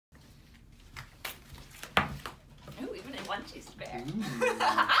Taste Bear.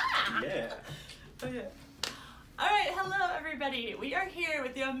 Yeah. Okay. All right, hello everybody. We are here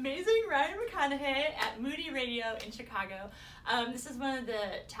with the amazing Ryan McConaughey at Moody Radio in Chicago. This is one of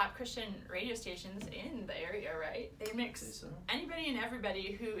the top Christian radio stations in the area, right? They mix anybody and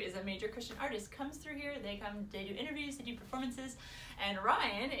everybody who is a major Christian artist comes through here. They do interviews, they do performances, and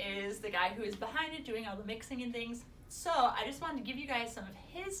Ryan is the guy who is behind it, doing all the mixing and things. So I just wanted to give you guys some of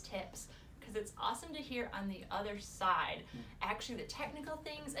his tips, because it's awesome to hear on the other side, actually the technical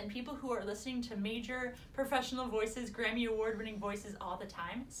things and people who are listening to major professional voices, Grammy award-winning voices all the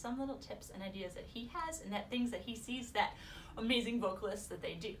time, some little tips and ideas that he has and that things that he sees that amazing vocalists that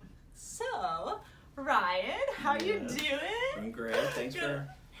they do. So, Ryan, how you doing? I'm great. Thanks for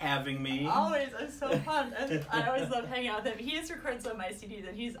having me. Always. It's so fun. I always love hanging out with him. He just records some of my CDs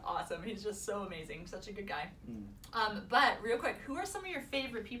and he's awesome. He's just so amazing. Such a good guy. But real quick, who are some of your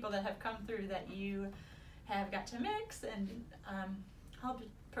favorite people that have come through that you have got to mix and help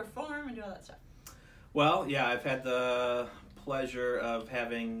perform and do all that stuff? Well, yeah, I've had the pleasure of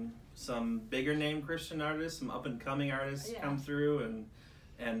having some bigger name Christian artists, some up and coming artists come through,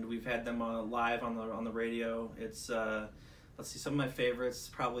 and we've had them live on the radio. It's let's see, some of my favorites,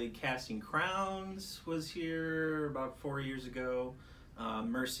 probably Casting Crowns was here about 4 years ago.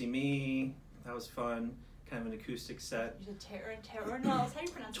 Mercy Me, that was fun. Kind of an acoustic set. You did Tauren Wells. How do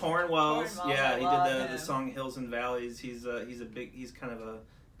you pronounce it? Tauren Wells. Yeah, he did the song Hills and Valleys. He's kind of a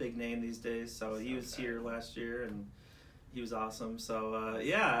big name these days. So he was here last year and he was awesome. So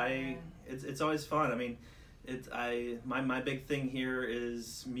it's always fun. I mean, my big thing here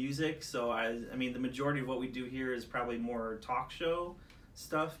is music. So I mean the majority of what we do here is probably more talk show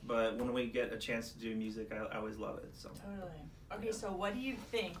stuff, but when we get a chance to do music, I always love it. So totally. Okay, so what do you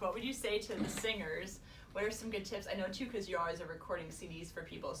think? What would you say to the singers? What are some good tips? I know too, because you always are recording CDs for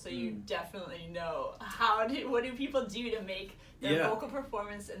people, so you definitely know what do people do to make their vocal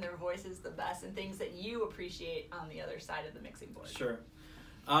performance and their voices the best, and things that you appreciate on the other side of the mixing board. Sure.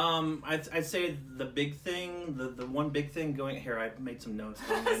 I'd say the big thing, the one big thing going here. I made some notes.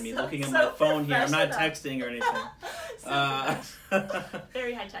 Looking at my phone here. I'm not texting or anything.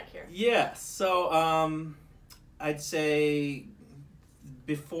 Very high tech here. Yeah. So I'd say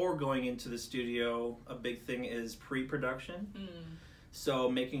before going into the studio, a big thing is pre-production. So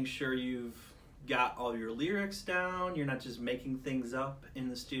making sure you've got all your lyrics down. You're not just making things up in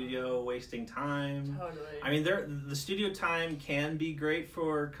the studio, wasting time. Totally. I mean, the studio time can be great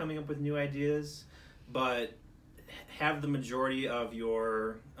for coming up with new ideas, but have the majority of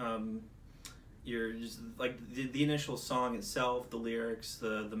your just like the initial song itself, the lyrics,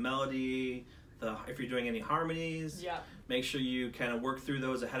 the melody, if you're doing any harmonies, make sure you kind of work through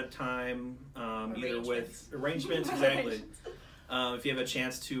those ahead of time, either with arrangements, exactly. If you have a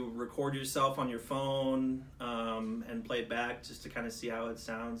chance to record yourself on your phone and play it back just to kind of see how it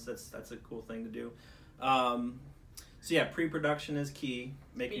sounds, that's a cool thing to do. So yeah, pre-production is key,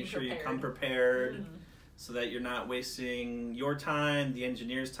 making sure you come prepared so that you're not wasting your time, the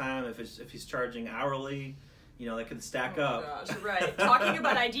engineer's time. If he's charging hourly, that could stack up. Gosh, right. Talking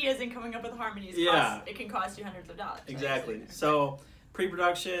about ideas and coming up with harmonies, it can cost you hundreds of dollars. Exactly. Right? So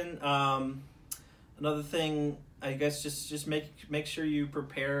pre-production, another thing, I guess just make sure you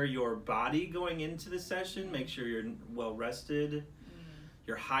prepare your body going into the session. Make sure you're well rested,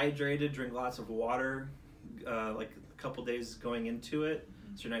 you're hydrated, drink lots of water, like a couple days going into it,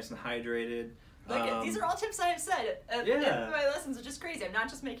 so you're nice and hydrated. These are all tips I have said in my lessons, which is crazy. I'm not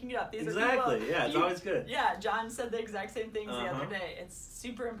just making it up. These are people, it's always good. Yeah, John said the exact same things the other day. It's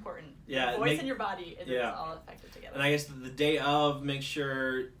super important. Your voice and your body, it's all affected together. And I guess the day of, make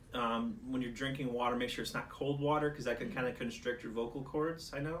sure when you're drinking water, make sure it's not cold water, because that can kind of constrict your vocal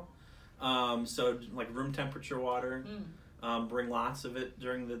cords, I know. So like room temperature water, bring lots of it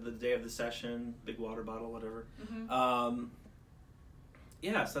during the day of the session, big water bottle, whatever. So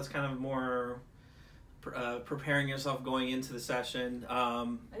that's kind of more preparing yourself going into the session.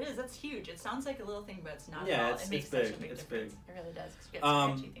 It is. That's huge. It sounds like a little thing, but it's not at all. It makes big. Such a big it's difference. big. It really does. Because you get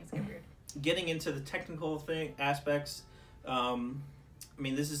some edgy things get weird. Getting into the technical aspects, I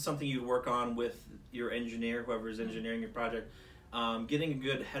mean, this is something you work on with your engineer, whoever's engineering your project. Getting a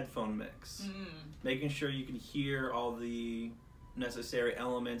good headphone mix. Making sure you can hear all the necessary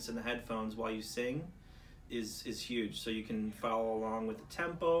elements in the headphones while you sing is huge. So you can follow along with the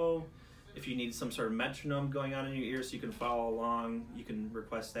tempo. If you need some sort of metronome going on in your ear so you can follow along, you can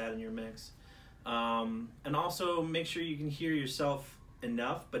request that in your mix. And also make sure you can hear yourself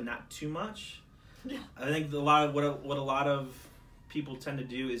enough, but not too much. I think what a lot of people tend to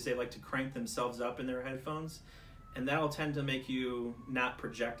do is they like to crank themselves up in their headphones, and that'll tend to make you not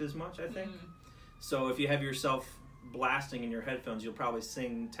project as much, I think. So if you have yourself blasting in your headphones, you'll probably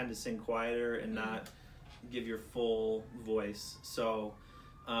tend to sing quieter and not give your full voice. So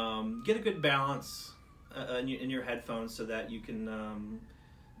get a good balance in your headphones so that you can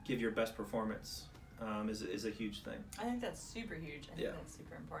give your best performance. Is a huge thing. I think that's super huge. I think that's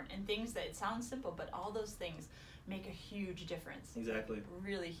super important. And things that, it sounds simple, but all those things make a huge difference. Exactly.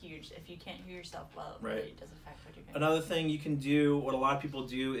 Really huge. If you can't hear yourself well, it right. really does affect what you're going to Another thing you can do, what a lot of people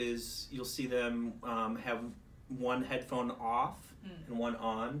do, is you'll see them have one headphone off and one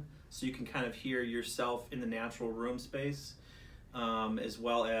on, so you can kind of hear yourself in the natural room space, as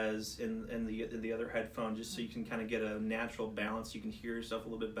well as in the other headphone, just so you can kind of get a natural balance. You can hear yourself a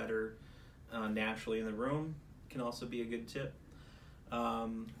little bit better naturally in the room. Can also be a good tip. That's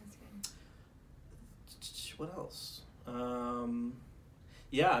good. What else?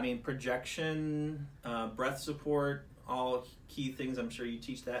 Yeah, I mean, projection, breath support, all key things. I'm sure you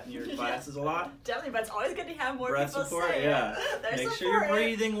teach that in your classes a lot. Definitely, but it's always good to have more breath people support, say yeah. Make sure you're it.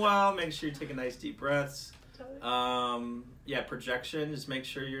 breathing well. Make sure you're taking nice deep breaths. Totally. Yeah, projection. Just make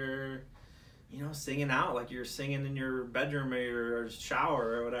sure you're, singing out like you're singing in your bedroom or your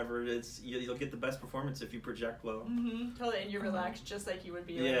shower or whatever. You'll get the best performance if you project well. Totally, and you're relaxed just like you would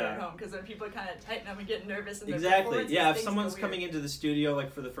be when you're at home. Because when people kind of tighten up and get nervous, and exactly, yeah. If someone's coming into the studio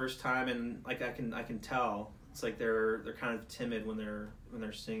like for the first time, and like I can tell, it's like they're kind of timid when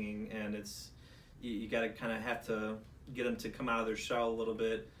they're singing, and it's you got to kind of have to get them to come out of their shell a little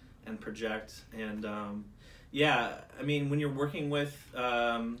bit and project. And yeah, I mean, when you're working with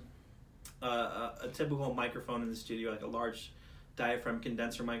a typical microphone in the studio, like a large diaphragm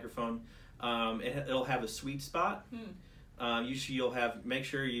condenser microphone, it'll have a sweet spot. Usually you'll make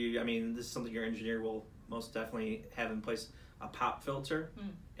sure this is something your engineer will most definitely have in place, a pop filter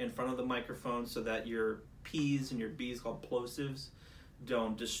in front of the microphone so that your P's and your B's, called plosives,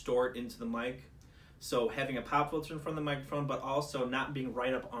 don't distort into the mic. So having a pop filter in front of the microphone, but also not being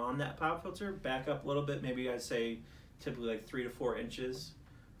right up on that pop filter, back up a little bit, maybe I'd say typically like 3 to 4 inches.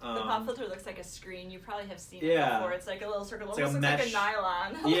 The pop filter looks like a screen. You probably have seen it before. It's like a little circle. It almost looks like a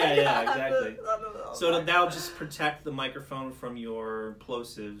nylon. Yeah, exactly. So that'll just protect the microphone from your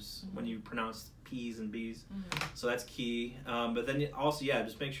plosives when you pronounce P's and B's. So that's key. But then also,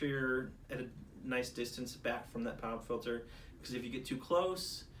 just make sure you're at a nice distance back from that pop filter, because if you get too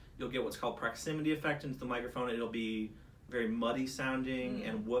close, you'll get what's called proximity effect into the microphone. It'll be very muddy sounding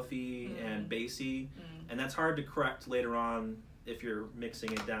and woofy and bassy, and that's hard to correct later on if you're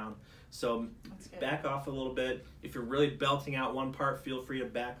mixing it down. So back off a little bit. If you're really belting out one part, feel free to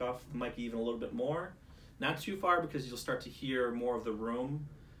back off the mic even a little bit more. Not too far, because you'll start to hear more of the room,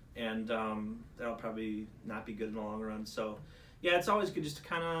 and that'll probably not be good in the long run. So yeah, it's always good just to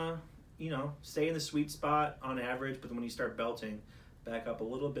kind of, stay in the sweet spot on average, but then when you start belting, back up a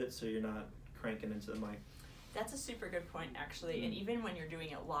little bit so you're not cranking into the mic. That's a super good point, actually. And even when you're doing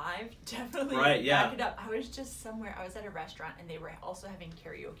it live, definitely back it up. I was just somewhere, I was at a restaurant, and they were also having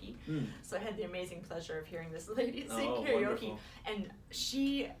karaoke. So I had the amazing pleasure of hearing this lady sing karaoke. Wonderful. And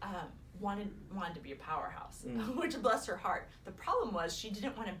she wanted to be a powerhouse, which bless her heart. The problem was she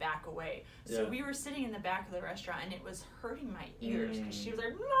didn't want to back away. So we were sitting in the back of the restaurant, and it was hurting my ears, because she was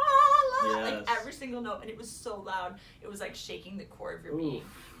like, la, la, like every single note, and it was so loud. It was like shaking the core of your being.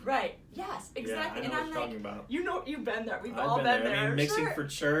 Right. Yes, exactly. Yeah, I know and I'm what like, about. You've been there. We've I've all been there. I mean, mixing for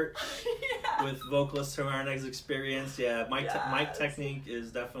church with vocalists who aren't as experienced. Yeah, mic technique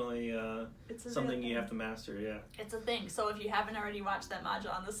is definitely something you have to master. Yeah. It's a thing. So if you haven't already watched that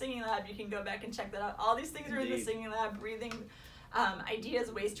module on the Singing Lab, you can go back and check that out. All these things are in the Singing Lab. Breathing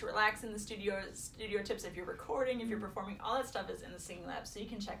ideas, ways to relax in the studio tips if you're recording, if you're performing, all that stuff is in the Singing Lab. So you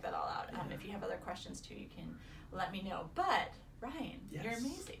can check that all out. If you have other questions too, you can let me know. But Ryan, you're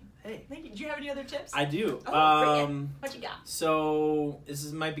amazing. Hey. Thank you. Do you have any other tips? I do. What you got? So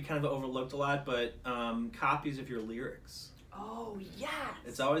might be kind of overlooked a lot, but copies of your lyrics. Oh, yes.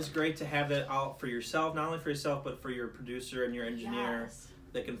 It's always great to have that out for yourself, not only for yourself, but for your producer and your engineer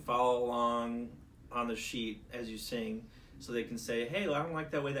that can follow along on the sheet as you sing, so they can say, hey, I don't like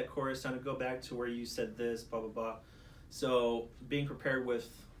that way that chorus sounded. Go back to where you said this, blah, blah, blah. So being prepared with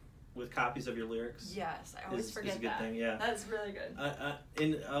copies of your lyrics. Yes, I always forget is a good thing. Yeah, that's really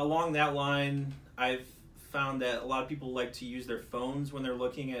good. Along that line, I've found that a lot of people like to use their phones when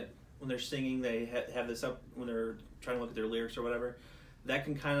they're singing. They have this up when they're trying to look at their lyrics or whatever. That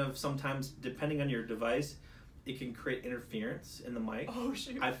can kind of sometimes, depending on your device, it can create interference in the mic. Oh,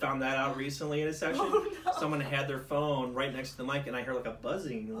 shoot. I found that out recently in a session. Oh, no. Someone had their phone right next to the mic, and I heard like a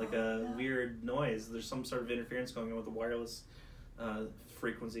buzzing, like weird noise. There's some sort of interference going on with the wireless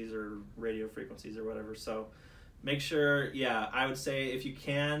frequencies or radio frequencies or whatever. So make sure, I would say if you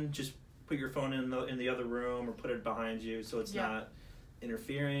can, just put your phone in the other room or put it behind you so it's not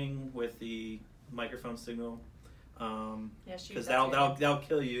interfering with the microphone signal. Because that'll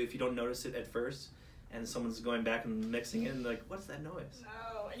kill you if you don't notice it at first, and someone's going back and mixing it and like, what's that noise?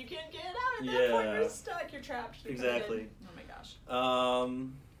 No, and you can't get it out. At that point, you're stuck. You're trapped. You're exactly. Oh my gosh.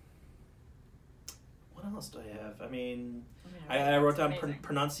 What else do I have? I mean, I wrote down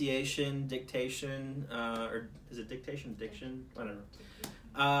pronunciation, dictation, or is it dictation? Diction? I don't know.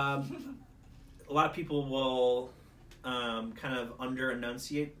 A lot of people will kind of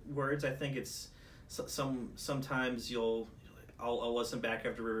under-enunciate words. I think it's sometimes I'll listen back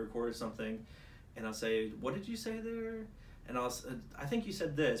after we record something, and I'll say, "What did you say there?" And I think you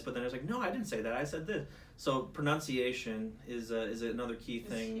said this, but then I was like, "No, I didn't say that. I said this." So pronunciation is another key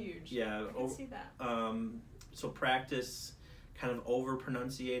thing. It's huge. Yeah, I can see that. So practice kind of over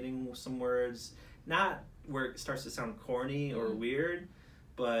pronunciating some words, not where it starts to sound corny or weird,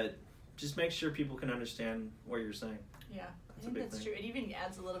 but just make sure people can understand what you're saying. Yeah, I think that's true. It even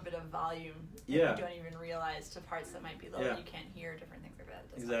adds a little bit of volume that you don't even realize to parts that might be low and you can't hear, different things like that.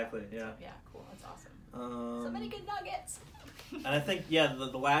 Exactly, yeah. So, yeah, cool. That's awesome. So many good nuggets. And I think,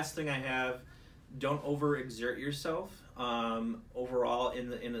 the last thing I have, don't overexert yourself overall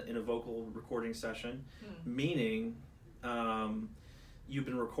in a vocal recording session, meaning you've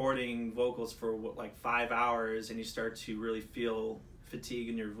been recording vocals for 5 hours and you start to really feel fatigue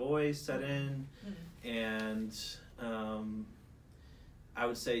in your voice set in, and I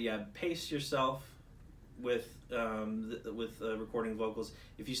would say pace yourself with recording vocals.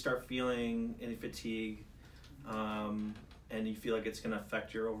 If you start feeling any fatigue and you feel like it's going to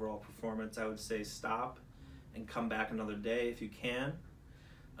affect your overall performance, I would say stop and come back another day if you can.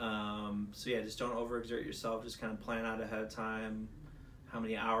 Just don't overexert yourself. Just kind of plan out ahead of time how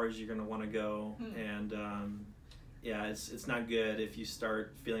many hours you're going to want to go, and it's not good if you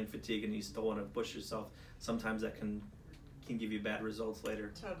start feeling fatigue and you still want to push yourself. Sometimes that can give you bad results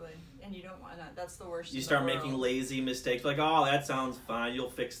later. Totally, and you don't want to. That's the worst. You start making lazy mistakes, like, oh, that sounds fine. You'll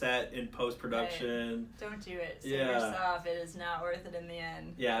fix that in post-production. Right. Don't do it. Save yourself. It is not worth it in the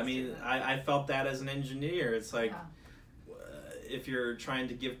end. Yeah, I mean, I felt that as an engineer. It's like, if you're trying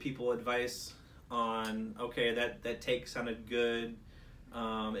to give people advice on, okay, that take sounded good,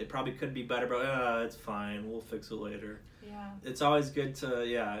 it probably could be better, but it's fine. We'll fix it later. Yeah. It's always good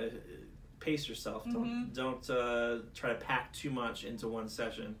to, pace yourself. Don't try to pack too much into one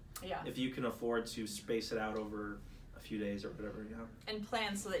session. Yeah. If you can afford to space it out over a few days or whatever, And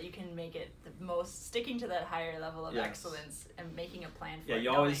plan so that you can make it the most, sticking to that higher level of excellence and making a plan for it.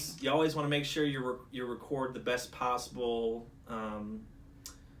 You always want to make sure you record the best possible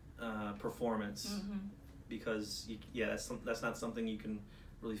performance, because that's not something you can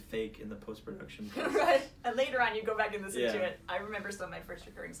really fake in the post-production process. Right. And later on you go back and listen to it. I remember some of my first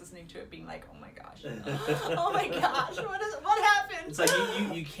recordings listening to it being like, oh my gosh. Oh my gosh, what happened? It's like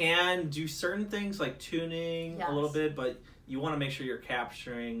you can do certain things like tuning a little bit, but you want to make sure you're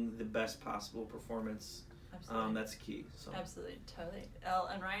capturing the best possible performance. Absolutely. That's key. So. Absolutely, totally.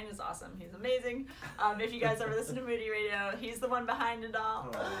 And Ryan is awesome. He's amazing. If you guys ever listen to Moody Radio, he's the one behind it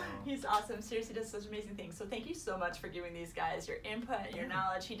all. Oh. He's awesome. Seriously, does such amazing things. So thank you so much for giving these guys your input, your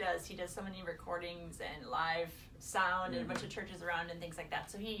knowledge. He does so many recordings and live sound and a bunch of churches around and things like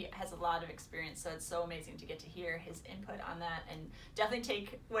that. So he has a lot of experience. So it's so amazing to get to hear his input on that, and definitely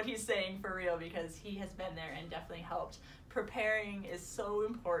take what he's saying for real, because he has been there and definitely helped. Preparing is so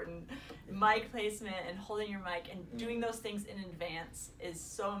important. Mic placement and holding your mic and doing those things in advance is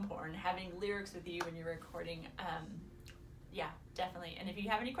so important. Having lyrics with you when you're recording, definitely. And if you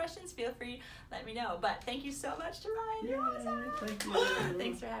have any questions, feel free, let me know. But thank you so much to Ryan. You're awesome. Thank you.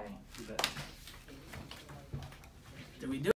 Thanks for having me. You bet. Did we do